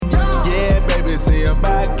say I'm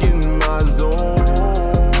back in my zone.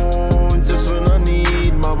 Just when I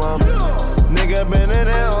need mama. Nigga been in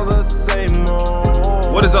hell the same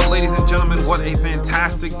old. What is up, ladies and gentlemen? What a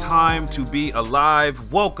fantastic time to be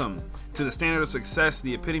alive. Welcome to the Standard of Success,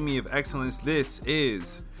 the epitome of excellence. This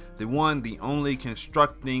is the one, the only,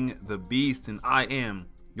 Constructing the Beast, and I am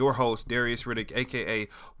your host, Darius Riddick, aka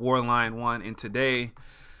Warlion One. And today,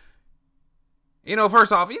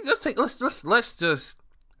 first off, let's just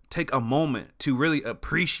take a moment to really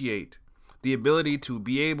appreciate the ability to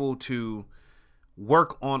be able to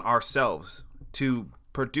work on ourselves, to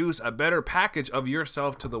produce a better package of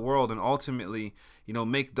yourself to the world, and ultimately,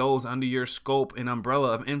 make those under your scope and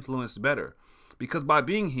umbrella of influence better. Because by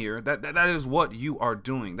being here, that is what you are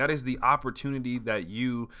doing. That is the opportunity that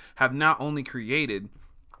you have not only created,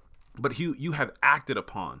 but you have acted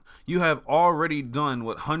upon. You have already done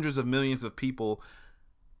what hundreds of millions of people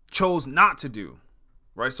chose not to do,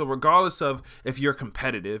 right? So regardless of if you're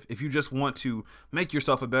competitive, if you just want to make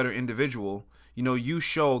yourself a better individual, you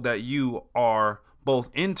show that you are both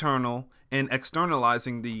internal and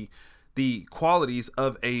externalizing the qualities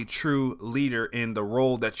of a true leader in the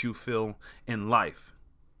role that you fill in life.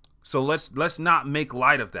 So let's not make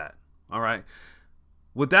light of that. All right.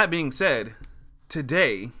 With that being said,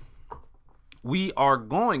 today we are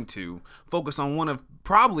going to focus on one of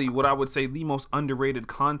probably what I would say the most underrated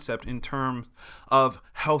concept in terms of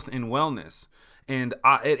health and wellness. And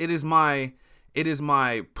it is my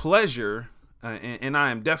pleasure, and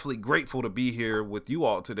I am definitely grateful to be here with you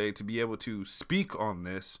all today to be able to speak on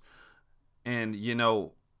this. And,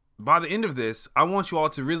 by the end of this, I want you all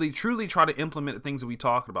to really, truly try to implement the things that we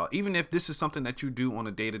talked about. Even if this is something that you do on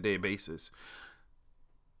a day-to-day basis,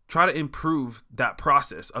 try to improve that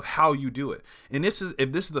process of how you do it. And if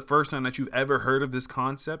this is the first time that you've ever heard of this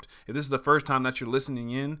concept, if this is the first time that you're listening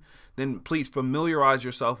in, then please familiarize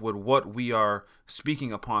yourself with what we are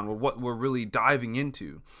speaking upon, with what we're really diving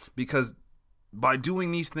into. Because by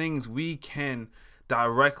doing these things, we can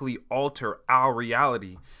directly alter our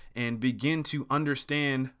reality and begin to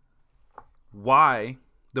understand why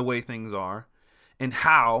the way things are and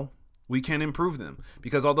how we can improve them.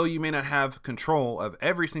 Because although you may not have control of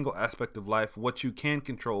every single aspect of life, what you can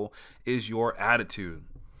control is your attitude.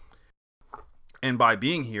 And by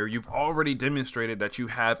being here, you've already demonstrated that you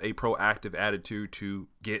have a proactive attitude to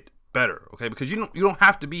get better. Okay, because you don't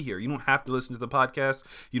have to be here. You don't have to listen to the podcast.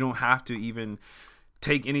 You don't have to even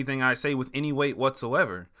take anything I say with any weight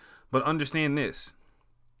whatsoever. But understand this: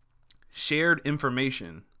 shared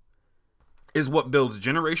information is what builds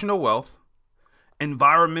generational wealth,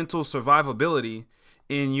 environmental survivability,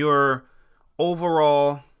 in your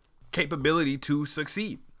overall capability to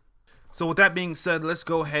succeed. So with that being said, let's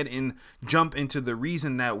go ahead and jump into the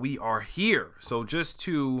reason that we are here. So just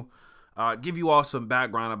to give you all some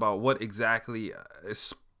background about what exactly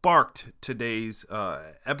sparked today's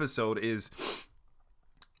episode is,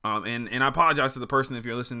 and I apologize to the person if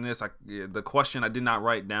you're listening to this. The question I did not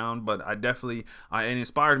write down, but it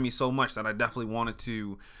inspired me so much that I definitely wanted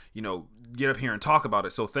to, get up here and talk about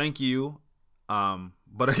it. So thank you.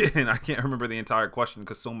 But again, I can't remember the entire question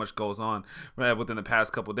because so much goes on within the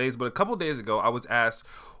past couple of days. But a couple of days ago, I was asked,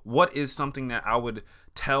 what is something that I would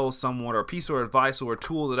tell someone, or a piece of advice or a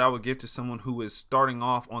tool that I would give to someone who is starting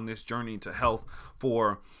off on this journey to health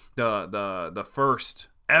for the first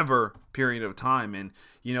ever period of time. And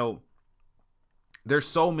there's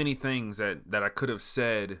so many things that I could have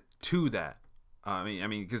said to that. I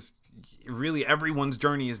mean because really everyone's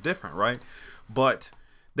journey is different, right? But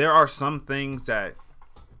there are some things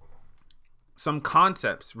some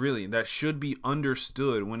concepts really that should be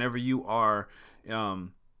understood whenever you are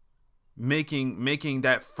making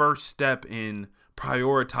that first step in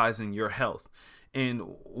prioritizing your health. And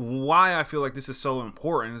why I feel like this is so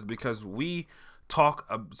important is because we talk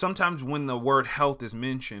sometimes when the word health is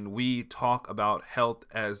mentioned, we talk about health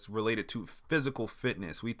as related to physical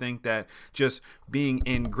fitness. We think that just being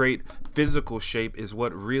in great physical shape is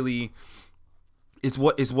what really is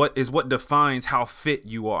what defines how fit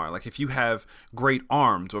you are. Like if you have great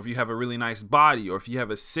arms, or if you have a really nice body, or if you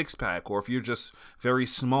have a six pack, or if you're just very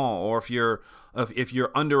small, or if you're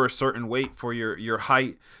under a certain weight for your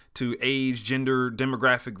height to age, gender,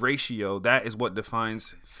 demographic ratio, that is what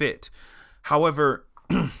defines fit. However,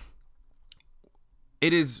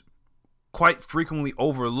 it is quite frequently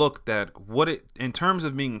overlooked that in terms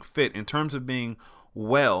of being fit, in terms of being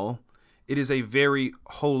well, it is a very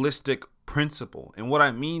holistic principle. And what I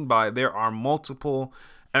mean by there are multiple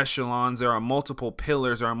echelons, there are multiple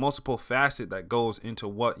pillars, there are multiple facets that goes into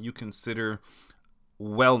what you consider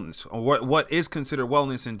wellness, or what is considered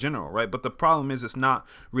wellness in general, right? But the problem is it's not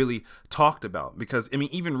really talked about, because I mean,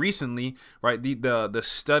 even recently, right, the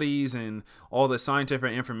studies and all the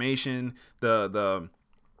scientific information, the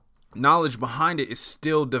knowledge behind it is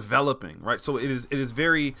still developing, right? So it is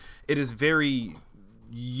very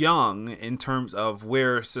young in terms of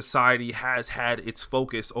where society has had its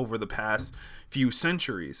focus over the past few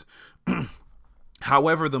centuries.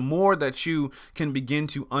 However, the more that you can begin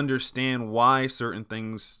to understand why certain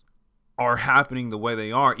things are happening the way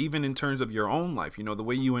they are, even in terms of your own life, you know, the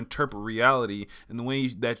way you interpret reality and the way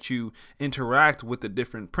that you interact with the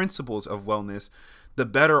different principles of wellness, the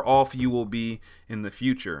better off you will be in the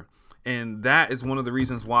future. And that is one of the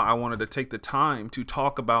reasons why I wanted to take the time to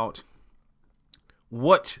talk about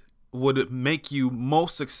what would make you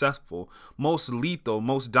most successful, most lethal,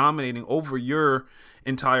 most dominating over your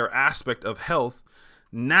entire aspect of health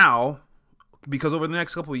now, because over the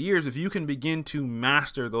next couple of years, if you can begin to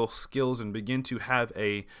master those skills and begin to have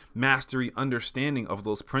a mastery understanding of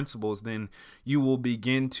those principles, then you will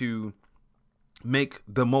begin to make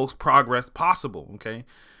the most progress possible. Okay.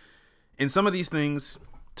 And some of these things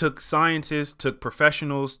took scientists, took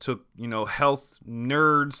professionals, took, you know, health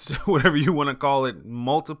nerds, whatever you want to call it,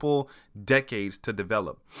 multiple decades to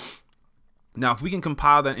develop. Now, if we can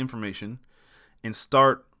compile that information and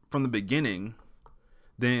start from the beginning,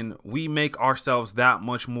 then we make ourselves that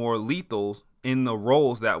much more lethal in the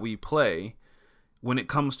roles that we play when it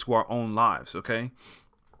comes to our own lives. Okay.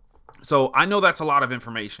 So I know that's a lot of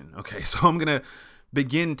information. Okay. So I'm going to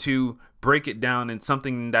begin to break it down in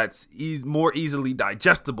something that's more easily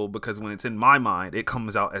digestible, because when it's in my mind, it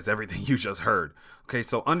comes out as everything you just heard. Okay.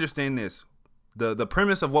 So understand this. The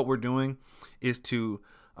premise of what we're doing is to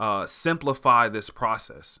simplify this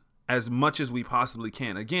process as much as we possibly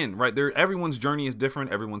can. Again, right there, everyone's journey is different.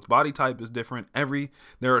 Everyone's body type is different.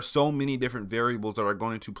 There are so many different variables that are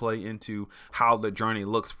going to play into how the journey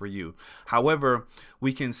looks for you. However,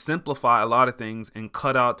 we can simplify a lot of things and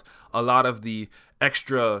cut out a lot of the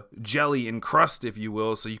extra jelly and crust, if you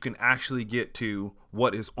will, so you can actually get to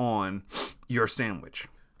what is on your sandwich.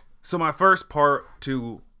 So my first part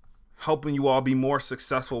to helping you all be more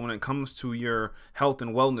successful when it comes to your health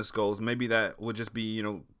and wellness goals, maybe that would just be, you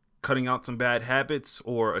know, cutting out some bad habits,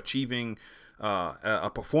 or achieving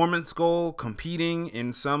a performance goal, competing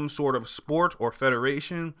in some sort of sport or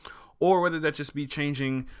federation, or whether that just be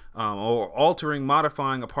changing or altering,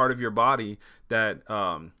 modifying a part of your body that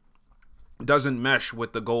doesn't mesh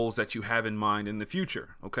with the goals that you have in mind in the future.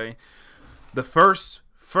 Okay. The first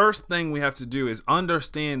thing we have to do is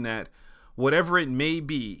understand that whatever it may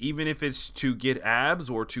be, even if it's to get abs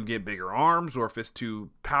or to get bigger arms, or if it's to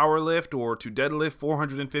power lift or to deadlift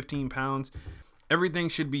 415 pounds, everything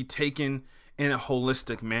should be taken in a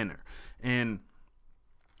holistic manner. And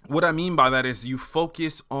what I mean by that is you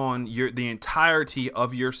focus on the entirety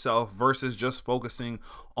of yourself versus just focusing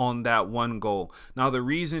on that one goal. Now, the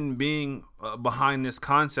reason being behind this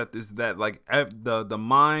concept is that, like, the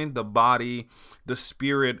mind, the body, the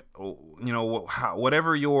spirit, you know,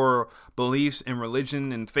 whatever your beliefs and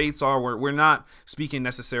religion and faiths are, we're not speaking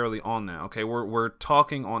necessarily on that. Okay, we're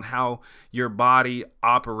talking on how your body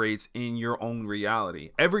operates in your own reality.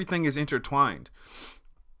 Everything is intertwined.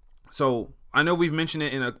 So I know we've mentioned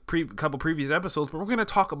it in a couple previous episodes, but we're going to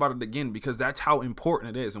talk about it again because that's how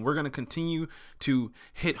important it is. And we're going to continue to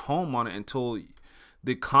hit home on it until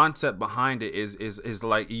the concept behind it is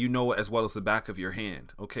like, you know, as well as the back of your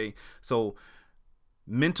hand. Okay. So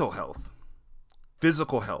mental health,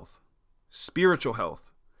 physical health, spiritual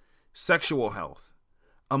health, sexual health,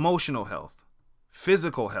 emotional health,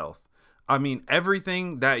 physical health. I mean,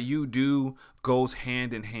 everything that you do goes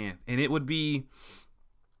hand in hand, and it would be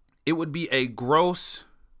a gross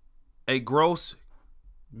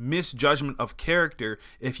misjudgment of character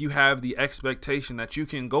if you have the expectation that you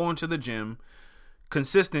can go into the gym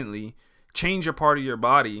consistently, change a part of your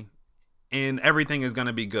body, and everything is going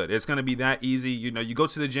to be good. It's going to be that easy. You know, you go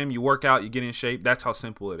to the gym, you work out, you get in shape. That's how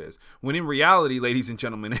simple it is. When in reality, ladies and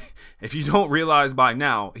gentlemen, if you don't realize by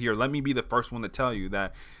now, here, let me be the first one to tell you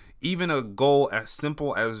that even a goal as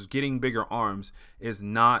simple as getting bigger arms is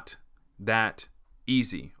not that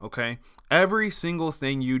easy. Okay. Every single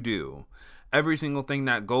thing you do, every single thing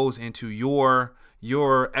that goes into your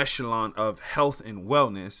echelon of health and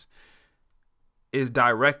wellness is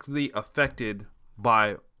directly affected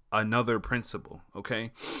by another principle.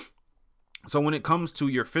 Okay. So when it comes to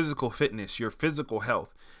your physical fitness, your physical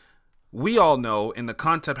health, we all know, and the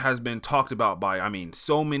concept has been talked about by,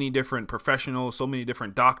 so many different professionals, so many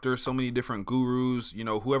different doctors, so many different gurus, you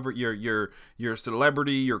know, whoever your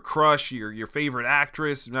celebrity, your crush, your favorite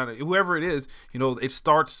actress, whoever it is, you know, it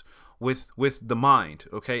starts with the mind.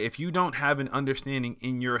 Okay, if you don't have an understanding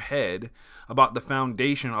in your head about the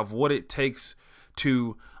foundation of what it takes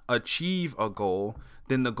to achieve a goal,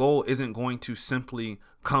 then the goal isn't going to simply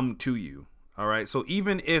come to you. All right, so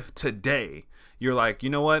even if today you're like, you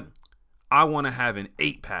know what, I want to have an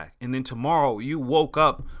 8-pack, and then tomorrow you woke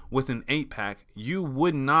up with an 8-pack, you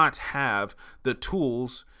would not have the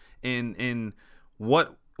tools in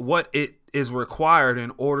what it is required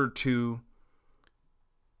in order to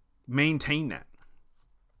maintain that.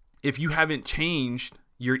 If you haven't changed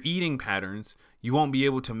your eating patterns, you won't be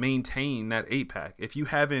able to maintain that 8-pack. If you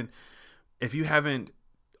haven't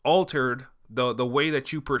altered the way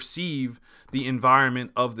that you perceive the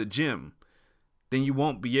environment of the gym, then you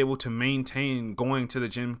won't be able to maintain going to the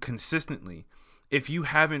gym consistently. If you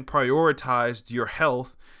haven't prioritized your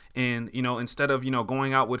health, and instead of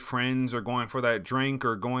going out with friends or going for that drink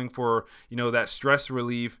or going for that stress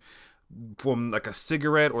relief from like a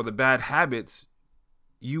cigarette or the bad habits,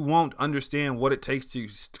 you won't understand what it takes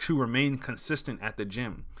to remain consistent at the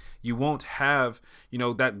gym. You won't have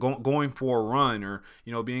that going for a run or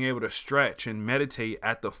being able to stretch and meditate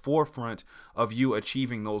at the forefront of you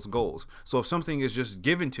achieving those goals. So if something is just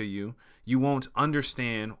given to you, you won't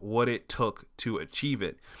understand what it took to achieve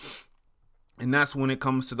it. And that's when it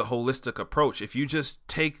comes to the holistic approach. If you just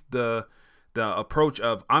take the approach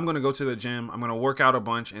of, I'm going to go to the gym, I'm going to work out a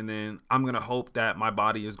bunch, and then I'm going to hope that my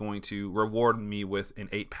body is going to reward me with an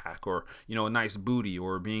 8-pack or, a nice booty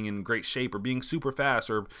or being in great shape or being super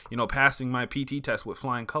fast or, passing my PT test with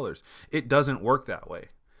flying colors. It doesn't work that way.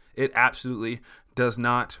 It absolutely does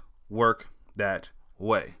not work that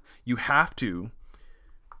way. You have to,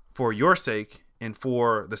 for your sake and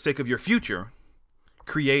for the sake of your future,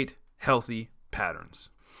 create healthy patterns.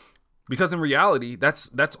 Because in reality, that's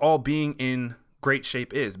all being in great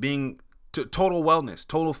shape is. Being total wellness,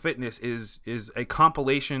 total fitness is a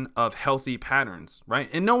compilation of healthy patterns, right?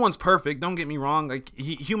 And no one's perfect. Don't get me wrong. Like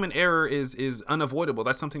human error is unavoidable.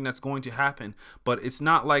 That's something that's going to happen. But it's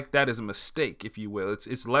not like that is a mistake, if you will.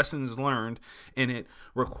 It's lessons learned, and it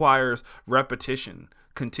requires repetition,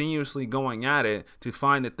 continuously going at it to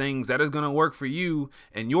find the things that is going to work for you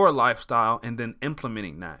and your lifestyle, and then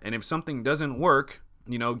implementing that. And if something doesn't work,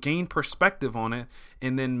 gain perspective on it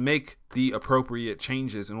and then make the appropriate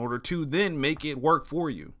changes in order to then make it work for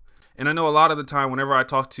you. And I know a lot of the time whenever I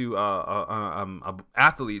talk to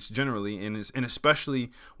athletes generally, and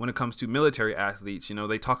especially when it comes to military athletes,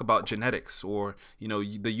 they talk about genetics or,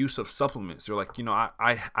 the use of supplements. They're like,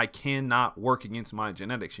 I cannot work against my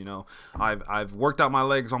genetics. I've worked out my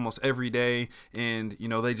legs almost every day, and,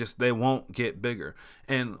 they won't get bigger.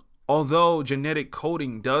 And although genetic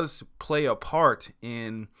coding does play a part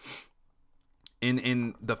in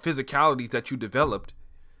the physicalities that you developed,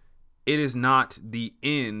 it is not the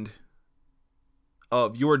end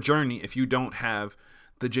of your journey if you don't have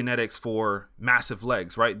the genetics for massive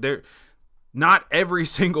legs, right? Not every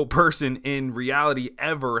single person in reality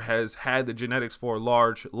ever has had the genetics for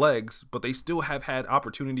large legs, but they still have had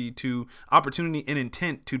opportunity and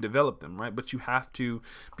intent to develop them, right? But you have to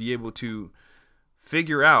be able to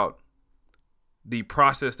figure out the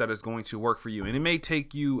process that is going to work for you. And it may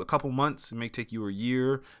take you a couple months, it may take you a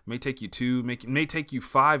year, it may take you 2, it may take you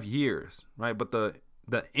 5 years, right? But the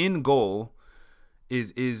end goal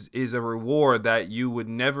is a reward that you would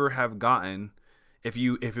never have gotten if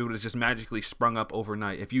it would have just magically sprung up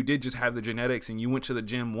overnight. If you did just have the genetics and you went to the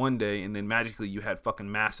gym one day and then magically you had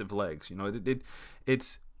fucking massive legs,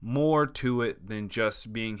 it's more to it than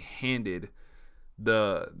just being handed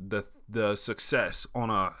the success on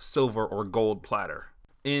a silver or gold platter.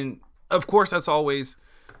 And of course that's always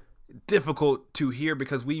difficult to hear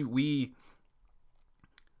because we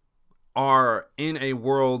are in a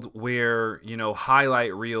world where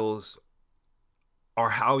highlight reels are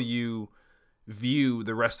how you view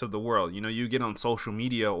the rest of the world. You get on social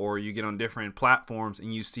media or you get on different platforms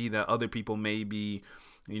and you see that other people may be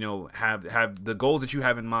have the goals that you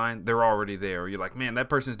have in mind. They're already there. You're like, man, that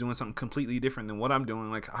person's doing something completely different than what I'm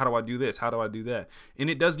doing. Like, how do I do this? How do I do that? And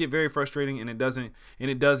it does get very frustrating, and it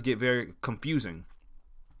does get very confusing.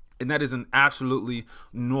 And that is an absolutely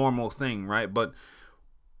normal thing, right? But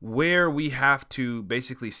where we have to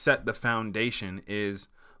basically set the foundation is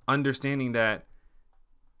understanding that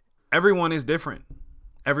everyone is different.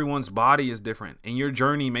 Everyone's body is different, and your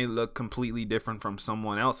journey may look completely different from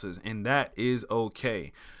someone else's, and that is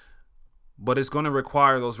okay. But it's going to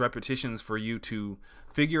require those repetitions for you to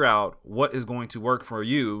figure out what is going to work for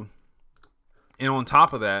you. And on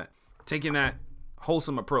top of that, taking that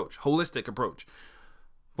wholesome approach, holistic approach.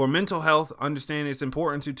 For mental health, understand it's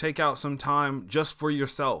important to take out some time just for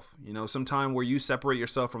yourself. Some time where you separate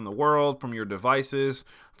yourself from the world, from your devices,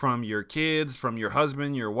 from your kids, from your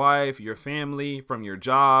husband, your wife, your family, from your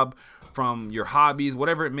job, from your hobbies,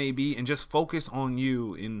 whatever it may be, and just focus on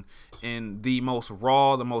you in the most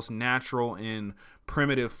raw, the most natural and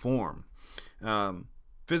primitive form.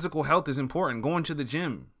 Physical health is important. Going to the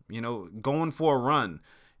gym, going for a run.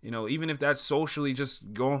 Even if that's socially, just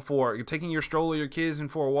taking your stroller, your kids,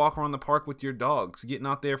 and for a walk around the park with your dogs, getting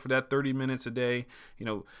out there for that 30 minutes a day.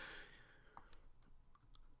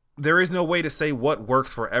 There is no way to say what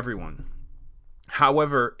works for everyone.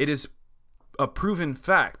 However, it is a proven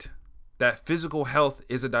fact that physical health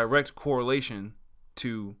is a direct correlation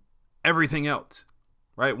to everything else,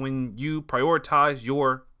 right? When you prioritize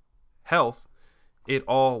your health, it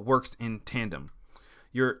all works in tandem.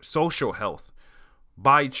 Your social health.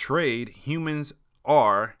 By trade, humans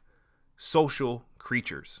are social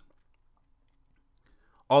creatures.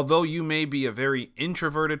 Although you may be a very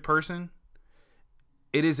introverted person,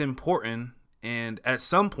 it is important, and at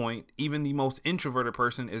some point, even the most introverted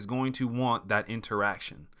person is going to want that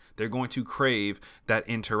interaction. They're going to crave that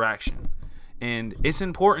interaction. And it's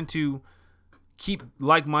important to keep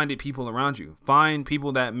like-minded people around you. Find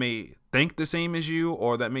people that may think the same as you,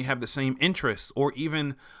 or that may have the same interests, or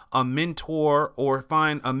even a mentor, or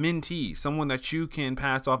find a mentee, someone that you can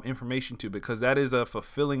pass off information to, because that is a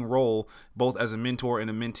fulfilling role, both as a mentor and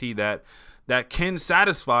a mentee, that can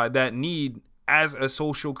satisfy that need as a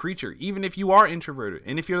social creature, even if you are introverted.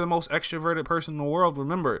 And if you're the most extroverted person in the world,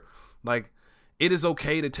 remember, it is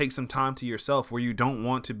okay to take some time to yourself where you don't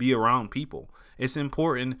want to be around people. It's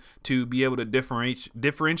important to be able to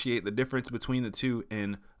differentiate the difference between the two,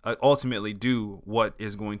 and ultimately do what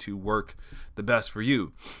is going to work the best for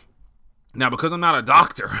you. Now, because I'm not a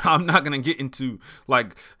doctor, I'm not going to get into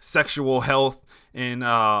sexual health and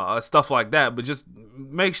stuff like that, but just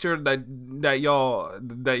make sure that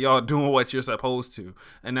y'all doing what you're supposed to.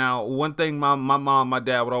 And now, one thing my mom, my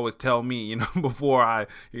dad would always tell me, before I,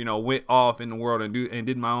 went off in the world and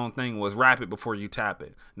did my own thing, was wrap it before you tap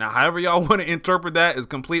it. Now, however y'all want to interpret that is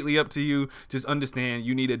completely up to you. Just understand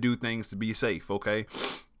you need to do things to be safe, okay?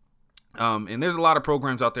 And there's a lot of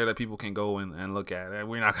programs out there that people can go and look at. And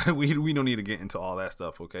we don't need to get into all that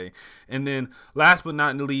stuff, okay? And then last but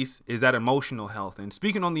not least is that emotional health. And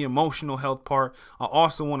speaking on the emotional health part, I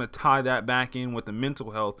also want to tie that back in with the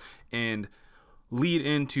mental health and lead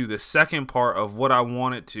into the second part of what I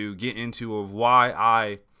wanted to get into, of what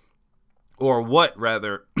I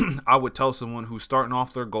would tell someone who's starting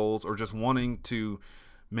off their goals, or just wanting to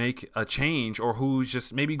make a change, or who's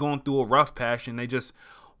just maybe going through a rough patch and they just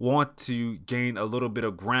want to gain a little bit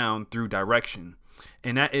of ground through direction.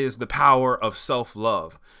 And that is the power of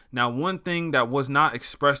self-love. Now, one thing that was not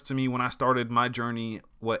expressed to me when I started my journey,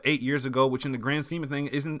 8 years ago, which in the grand scheme of things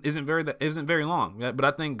isn't very long. But I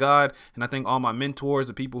thank God, and I thank all my mentors,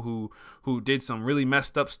 the people who did some really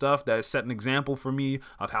messed up stuff that set an example for me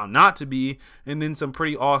of how not to be, and then some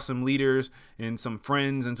pretty awesome leaders and some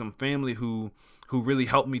friends and some family who really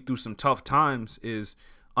helped me through some tough times, is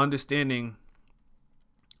understanding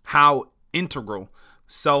how integral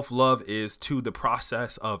self-love is to the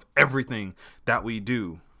process of everything that we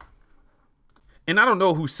do. And I don't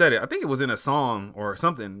know who said it. I think it was in a song or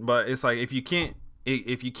something, but it's like, if you can't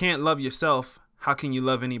love yourself, how can you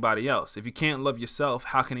love anybody else? If you can't love yourself,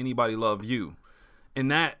 how can anybody love you? And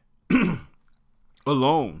that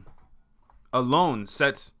alone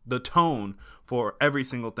sets the tone for every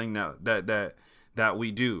single thing that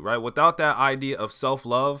we do, right? Without that idea of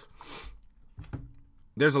self-love,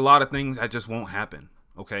 there's a lot of things that just won't happen,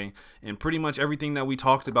 okay? And pretty much everything that we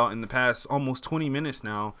talked about in the past almost 20 minutes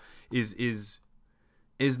now is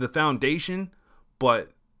the foundation,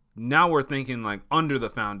 but now we're thinking under the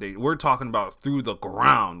foundation. We're talking about through the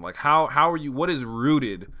ground. How are you, what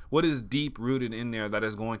is deep rooted in there that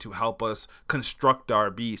is going to help us construct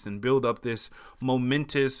our beast and build up this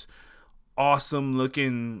momentous, awesome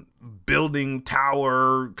looking building,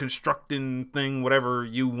 tower, constructing thing, whatever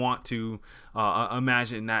you want to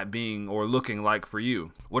imagine that being or looking like for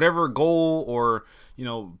you. Whatever goal or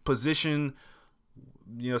position,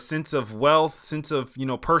 sense of wealth, sense of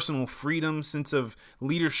personal freedom, sense of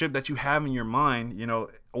leadership that you have in your mind,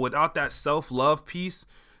 without that self-love piece,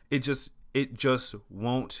 it just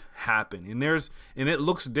won't happen. And it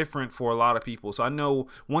looks different for a lot of people. So I know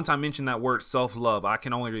once I mention that word self-love, I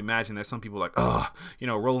can only imagine that some people are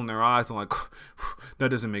rolling their eyes and that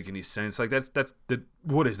doesn't make any sense.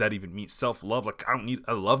 What does that even mean? Self-love?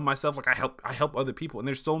 I love myself. I help other people. And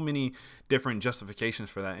there's so many different justifications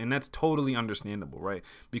for that. And that's totally understandable, right?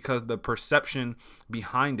 Because the perception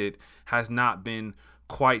behind it has not been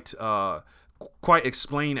quite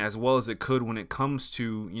explain as well as it could when it comes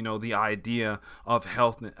to, the idea of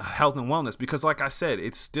health and wellness, because like I said,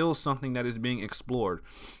 it's still something that is being explored.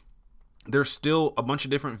 There's still a bunch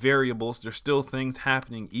of different variables. There's still things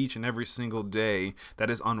happening each and every single day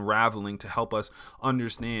that is unraveling to help us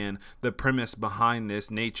understand the premise behind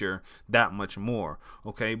this nature that much more.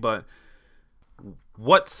 Okay, but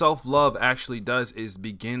what self-love actually does is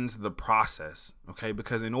begins the process, okay?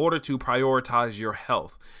 Because in order to prioritize your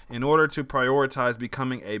health, in order to prioritize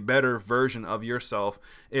becoming a better version of yourself,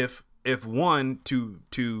 if one,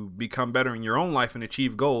 to become better in your own life and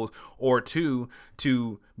achieve goals, or two,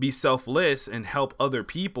 to be selfless and help other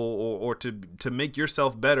people, or to make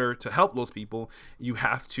yourself better to help those people, you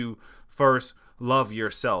have to first love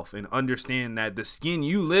yourself and understand that the skin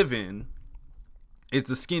you live in is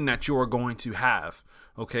the skin that you are going to have,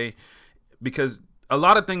 okay? Because a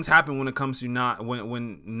lot of things happen when it comes to not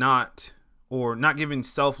giving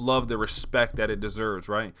self-love the respect that it deserves,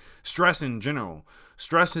 right? Stress in general.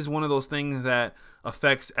 Stress is one of those things that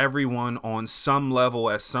affects everyone on some level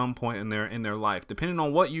at some point in their life. Depending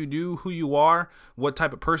on what you do, who you are, what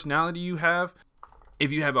type of personality you have.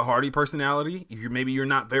 If you have a hardy personality, maybe you're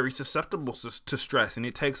not very susceptible to stress, and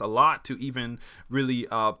it takes a lot to even really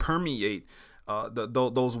permeate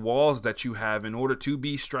those walls that you have in order to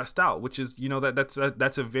be stressed out, which is,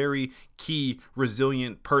 that's a very key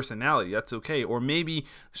resilient personality. That's okay. Or maybe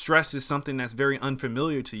stress is something that's very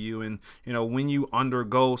unfamiliar to you, and when you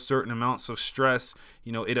undergo certain amounts of stress,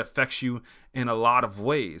 it affects you in a lot of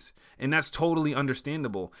ways, and that's totally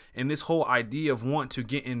understandable. And this whole idea of want to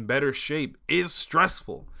get in better shape is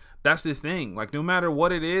stressful. That's the thing. Like, no matter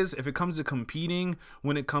what it is, if it comes to competing,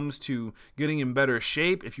 when it comes to getting in better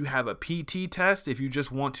shape, if you have a PT test, if you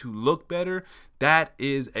just want to look better, that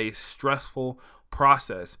is a stressful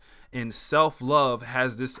process. And self-love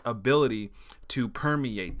has this ability to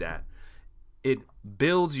permeate that. It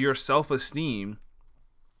builds your self-esteem,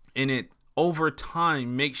 and it over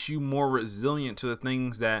time makes you more resilient to the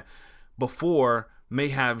things that before may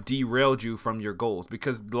have derailed you from your goals,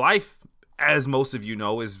 because life, as most of you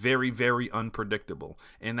know, is very, very unpredictable.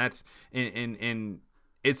 And that's and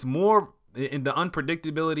it's more in the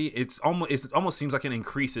unpredictability. It almost seems like it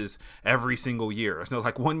increases every single year. So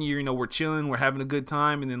like one year, we're chilling, we're having a good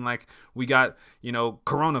time, and then like we got,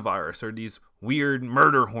 coronavirus or these weird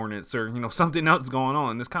murder hornets or something else going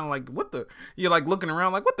on. It's kind of like, you're like looking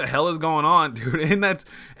around like, what the hell is going on, dude?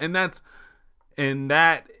 And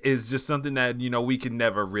that is just something that, we can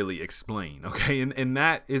never really explain. Okay. And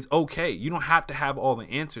that is okay. You don't have to have all the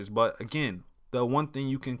answers. But again, the one thing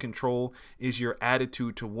you can control is your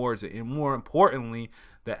attitude towards it. And more importantly,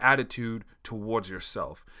 the attitude towards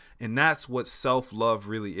yourself. And that's what self-love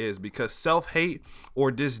really is, because self-hate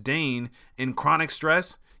or disdain and chronic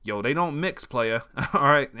stress, they don't mix, playa. All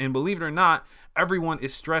right. And believe it or not, everyone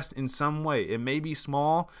is stressed in some way. It may be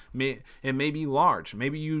small, it may be large.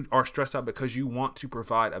 Maybe you are stressed out because you want to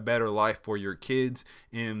provide a better life for your kids,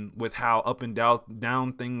 and with how up and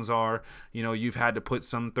down things are, you've had to put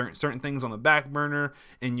certain things on the back burner,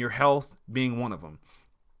 and your health being one of them.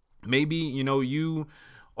 Maybe, you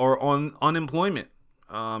are on unemployment.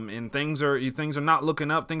 And things are not looking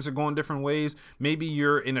up. Things are going different ways. Maybe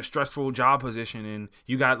you're in a stressful job position and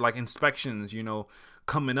you got like inspections,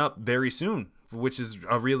 coming up very soon, which is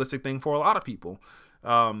a realistic thing for a lot of people.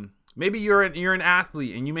 Maybe you're an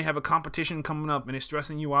athlete and you may have a competition coming up and it's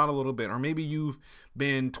stressing you out a little bit. Or maybe you've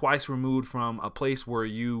been twice removed from a place where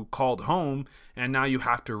you called home and now you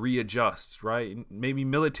have to readjust, right? Maybe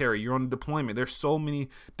military, you're on deployment. There's so many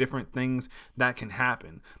different things that can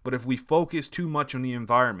happen. But if we focus too much on the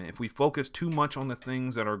environment, if we focus too much on the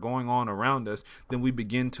things that are going on around us, then we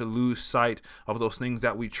begin to lose sight of those things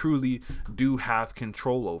that we truly do have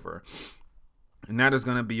control over. And that is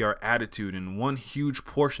going to be our attitude. And one huge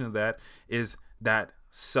portion of that is that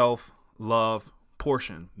self-love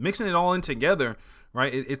portion. Mixing it all in together,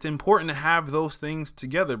 right? It's important to have those things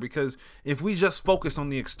together, because if we just focus on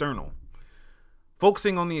the external,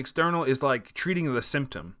 focusing on the external is like treating the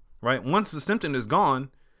symptom, right? Once the symptom is gone,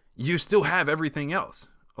 you still have everything else.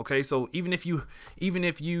 Okay. So even if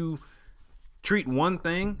you treat one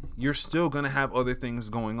thing, you're still going to have other things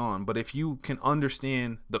going on. But if you can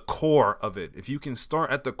understand the core of it, if you can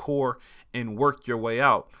start at the core and work your way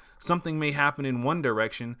out, something may happen in one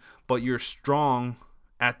direction, but you're strong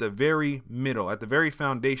at the very middle, at the very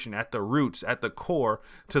foundation, at the roots, at the core,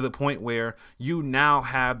 to the point where you now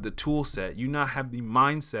have the tool set, you now have the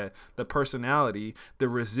mindset, the personality, the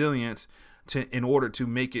resilience in order to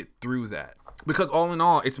make it through that. Because all in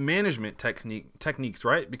all, it's management techniques,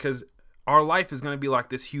 right? Because our life is going to be like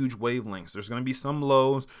this huge wavelengths. There's going to be some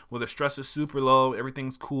lows where the stress is super low,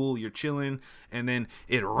 everything's cool, you're chilling, and then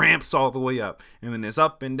it ramps all the way up. And then it's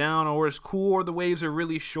up and down, or it's cool, or the waves are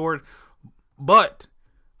really short. But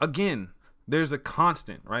again, there's a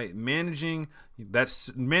constant, right? Managing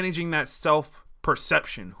that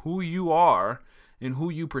self-perception, who you are and who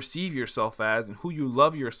you perceive yourself as and who you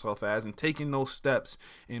love yourself as, and taking those steps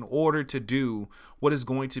in order to do what is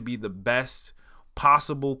going to be the best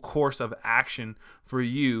possible course of action for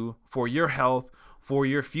you, for your health, for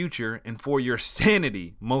your future, and for your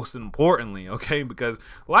sanity, most importantly, okay? Because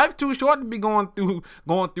life's too short to be going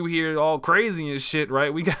through here all crazy and shit,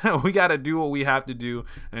 right? We got to do what we have to do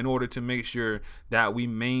in order to make sure that we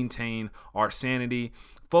maintain our sanity,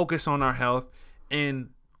 focus on our health, and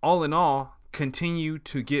all in all, continue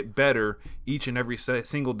to get better each and every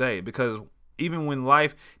single day. Because even when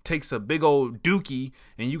life takes a big old dookie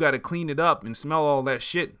and you got to clean it up and smell all that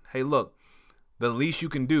shit, hey, look, the least you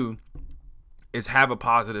can do is have a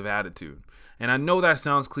positive attitude. And I know that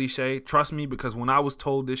sounds cliche. Trust me, because when I was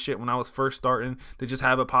told this shit when I was first starting, to just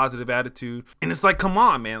have a positive attitude, and it's like, come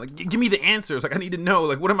on, man, like give me the answers. Like I need to know,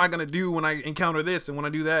 like, what am I gonna do when I encounter this and when I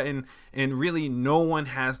do that? And really, no one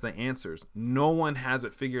has the answers. No one has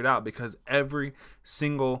it figured out, because every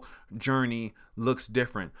single journey looks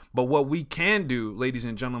different. But what we can do, ladies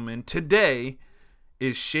and gentlemen, today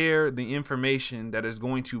is share the information that is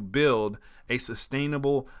going to build a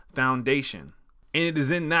sustainable foundation. And it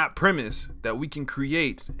is in that premise that we can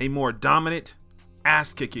create a more dominant,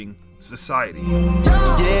 ass-kicking society.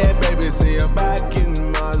 Yeah, baby, see, I'm back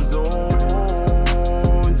in my zone.